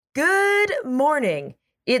Good morning.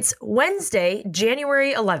 It's Wednesday,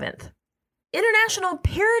 January 11th. International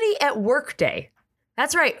Parity at Work Day.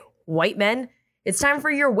 That's right, white men. It's time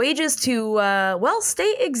for your wages to,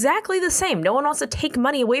 stay exactly the same. No one wants to take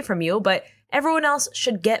money away from you, but everyone else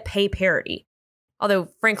should get pay parity. Although,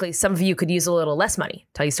 frankly, some of you could use a little less money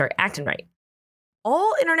until you start acting right.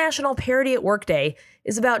 All International Parity at Work Day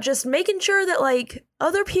is about just making sure that,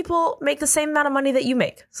 other people make the same amount of money that you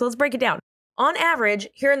make. So let's break it down. On average,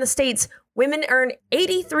 here in the States, women earn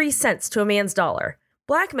 83 cents to a man's dollar.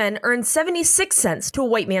 Black men earn 76 cents to a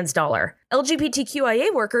white man's dollar.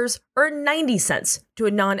 LGBTQIA workers earn 90 cents to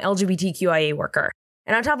a non-LGBTQIA worker.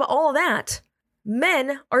 And on top of all of that,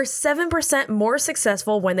 men are 7% more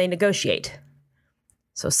successful when they negotiate.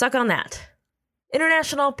 So suck on that.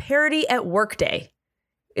 International Parity at Work Day.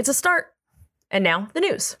 It's a start. And now, the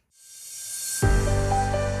news.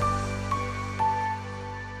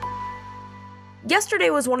 Yesterday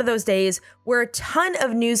was one of those days where a ton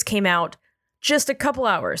of news came out just a couple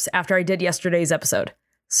hours after I did yesterday's episode.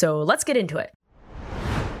 So let's get into it.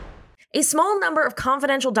 A small number of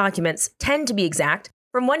confidential documents, 10 to be exact,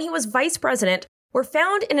 from when he was vice president, were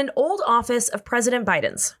found in an old office of President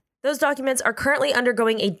Biden's. Those documents are currently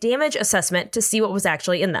undergoing a damage assessment to see what was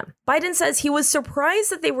actually in them. Biden says he was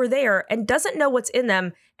surprised that they were there and doesn't know what's in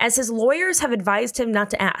them, as his lawyers have advised him not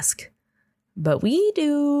to ask. But we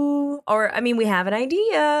do. We have an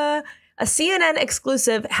idea. A CNN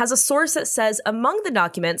exclusive has a source that says among the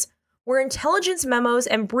documents were intelligence memos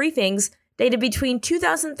and briefings dated between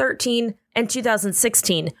 2013 and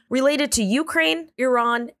 2016 related to Ukraine,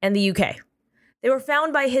 Iran, and the UK. They were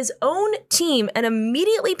found by his own team and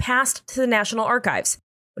immediately passed to the National Archives,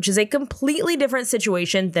 which is a completely different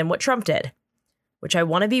situation than what Trump did, which I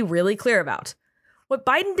want to be really clear about. What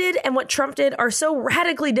Biden did and what Trump did are so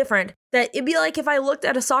radically different that it'd be like if I looked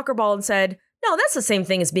at a soccer ball and said, no, that's the same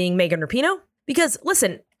thing as being Megan Rapinoe. Because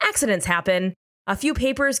listen, accidents happen. A few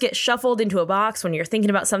papers get shuffled into a box when you're thinking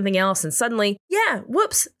about something else, and suddenly,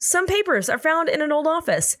 some papers are found in an old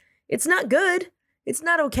office. It's not good. It's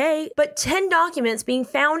not okay. But 10 documents being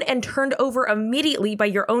found and turned over immediately by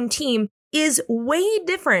your own team is way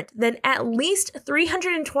different than at least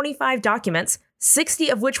 325 documents, 60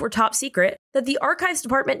 of which were top secret, that the Archives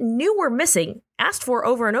Department knew were missing, asked for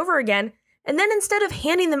over and over again, and then instead of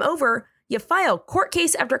handing them over, you file court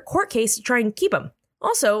case after court case to try and keep them.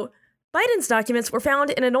 Also, Biden's documents were found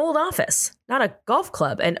in an old office, not a golf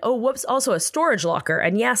club, and also a storage locker.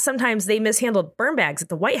 And yes, sometimes they mishandled burn bags at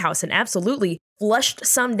the White House and absolutely flushed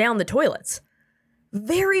some down the toilets.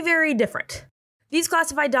 Very, very different. These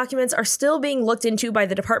classified documents are still being looked into by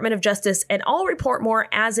the Department of Justice, and I'll report more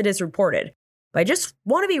as it is reported. But I just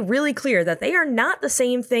want to be really clear that they are not the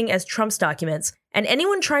same thing as Trump's documents, and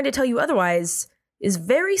anyone trying to tell you otherwise is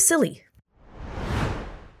very silly.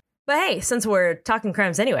 But hey, since we're talking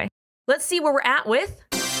crimes anyway, let's see where we're at with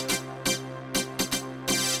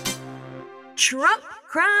Trump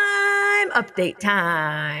crime update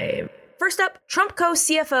time. First up, Trump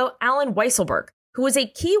co-CFO Allen Weisselberg, who was a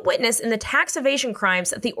key witness in the tax evasion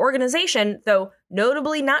crimes that the organization, though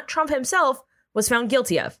notably not Trump himself, was found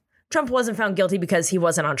guilty of. Trump wasn't found guilty because he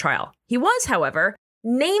wasn't on trial. He was, however,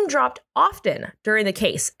 name-dropped often during the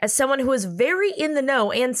case as someone who was very in the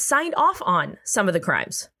know and signed off on some of the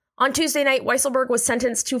crimes. On Tuesday night, Weisselberg was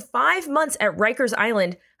sentenced to 5 months at Rikers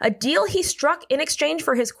Island, a deal he struck in exchange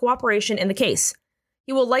for his cooperation in the case.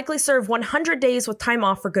 He will likely serve 100 days with time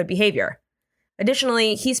off for good behavior.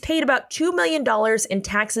 Additionally, he's paid about $2 million in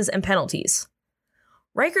taxes and penalties.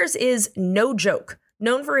 Rikers is no joke.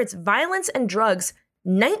 Known for its violence and drugs,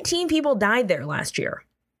 19 people died there last year.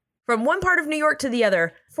 From one part of New York to the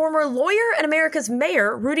other, former lawyer and America's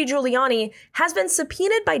mayor, Rudy Giuliani, has been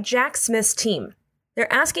subpoenaed by Jack Smith's team.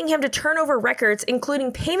 They're asking him to turn over records,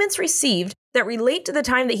 including payments received that relate to the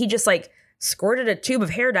time that he just squirted a tube of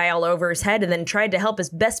hair dye all over his head and then tried to help his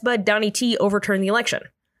best bud Donnie T overturn the election.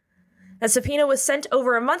 That subpoena was sent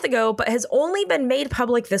over a month ago, but has only been made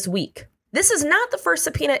public this week. This is not the first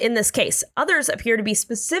subpoena in this case. Others appear to be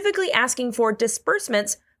specifically asking for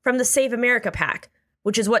disbursements from the Save America PAC,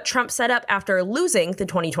 which is what Trump set up after losing the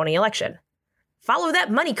 2020 election. Follow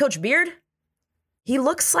that money, Coach Beard. He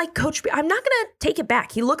looks like Coach Beard. I'm not going to take it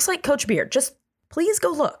back. He looks like Coach Beard. Just please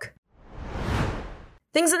go look.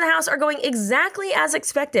 Things in the House are going exactly as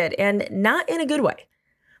expected and not in a good way.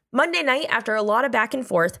 Monday night, after a lot of back and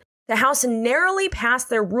forth, the House narrowly passed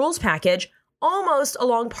their rules package almost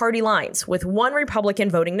along party lines, with one Republican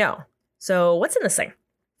voting no. So what's in this thing?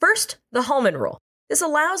 First, the Hallman Rule. This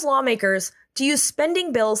allows lawmakers to use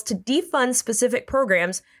spending bills to defund specific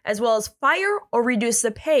programs, as well as fire or reduce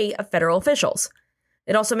the pay of federal officials.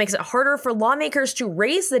 It also makes it harder for lawmakers to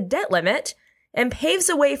raise the debt limit and paves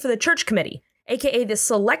the way for the Church Committee, aka the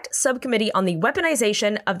Select Subcommittee on the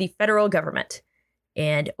Weaponization of the Federal Government.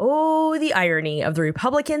 And oh, the irony of the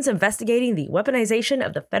Republicans investigating the weaponization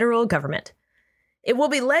of the federal government. It will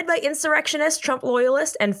be led by insurrectionist, Trump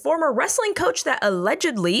loyalist, and former wrestling coach that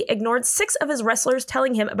allegedly ignored 6 of his wrestlers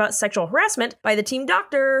telling him about sexual harassment by the team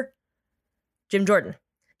doctor, Jim Jordan.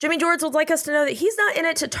 Jimmy Jordan would like us to know that he's not in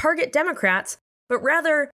it to target Democrats, but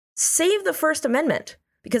rather save the First Amendment.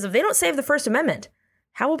 Because if they don't save the First Amendment,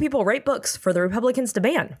 how will people write books for the Republicans to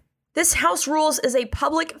ban? This House Rules is a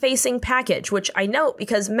public-facing package, which I note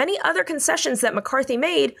because many other concessions that McCarthy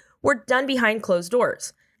made were done behind closed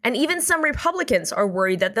doors. And even some Republicans are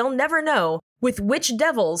worried that they'll never know with which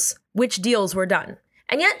devils which deals were done.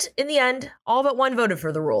 And yet, in the end, all but one voted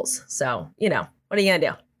for the rules. So, what are you gonna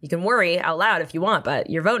do? You can worry out loud if you want, but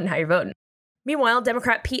you're voting how you're voting. Meanwhile,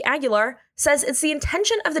 Democrat Pete Aguilar says it's the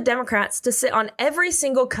intention of the Democrats to sit on every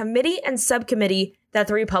single committee and subcommittee that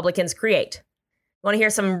the Republicans create. Want to hear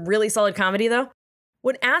some really solid comedy, though?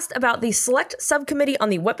 When asked about the Select Subcommittee on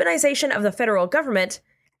the Weaponization of the Federal Government,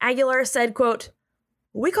 Aguilar said, quote,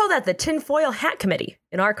 "We call that the tinfoil hat committee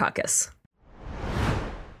in our caucus."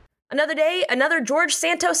 Another day, another George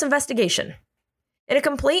Santos investigation. In a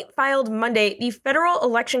complaint filed Monday, the Federal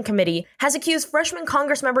Election Committee has accused freshman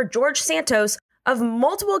Congressmember George Santos of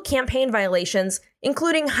multiple campaign violations,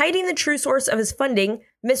 including hiding the true source of his funding,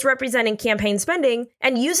 misrepresenting campaign spending,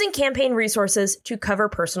 and using campaign resources to cover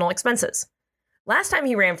personal expenses. Last time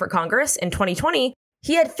he ran for Congress, in 2020,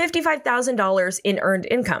 he had $55,000 in earned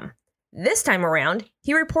income. This time around,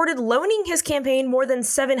 he reported loaning his campaign more than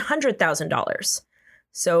 $700,000.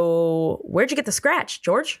 So, where'd you get the scratch,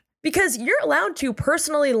 George? Because you're allowed to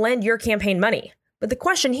personally lend your campaign money. But the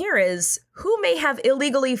question here is, who may have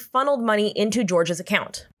illegally funneled money into George's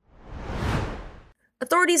account?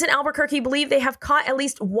 Authorities in Albuquerque believe they have caught at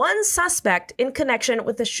least one suspect in connection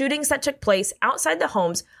with the shootings that took place outside the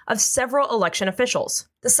homes of several election officials.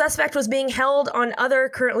 The suspect was being held on other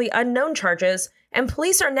currently unknown charges, and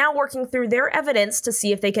police are now working through their evidence to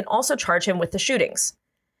see if they can also charge him with the shootings.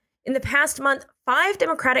 In the past month, 5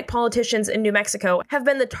 Democratic politicians in New Mexico have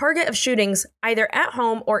been the target of shootings either at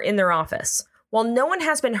home or in their office. While no one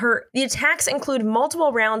has been hurt, the attacks include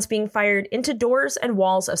multiple rounds being fired into doors and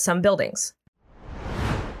walls of some buildings.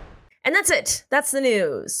 And that's it. That's the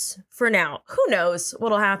news. For now, who knows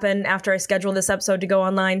what'll happen after I schedule this episode to go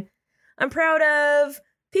online. I'm proud of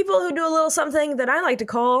people who do a little something that I like to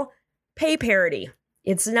call pay parity.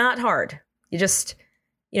 It's not hard. You just,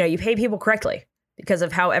 you pay people correctly because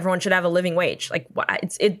of how everyone should have a living wage. Like,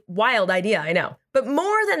 it's a wild idea, I know. But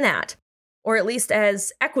more than that, or at least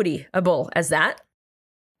as equitable as that,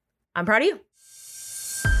 I'm proud of you.